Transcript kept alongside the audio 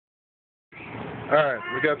Alright,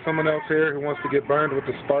 we got someone else here who wants to get burned with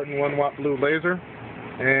the Spartan 1-watt blue laser.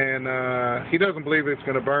 And he doesn't believe it's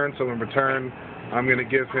going to burn, so in return, I'm going to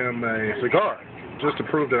give him a cigar, just to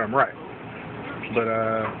prove that I'm right. But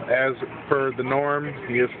as per the norm,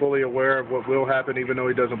 he is fully aware of what will happen, even though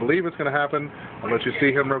he doesn't believe it's going to happen. I'll let you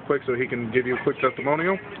see him real quick so he can give you a quick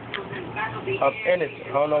testimonial. I'm innocent.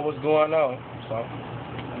 I don't know what's going on, so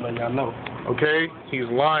I'm letting y'all know. Okay, he's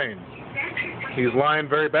lying. He's lying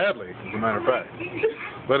very badly, as a matter of fact.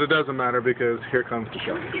 But it doesn't matter because here comes the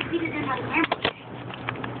show.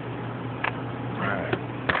 Alright.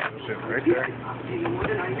 Shit right there.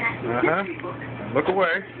 Uh-huh. Look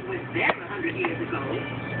away.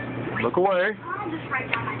 Look away.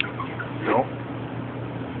 Don't.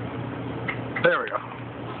 There we go.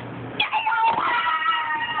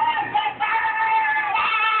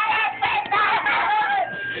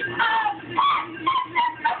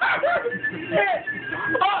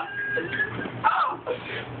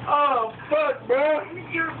 Oh, fuck, bro.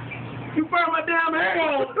 You burned my damn hair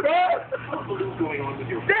on, bro.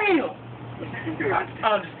 Damn. I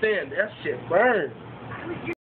understand. That shit burned.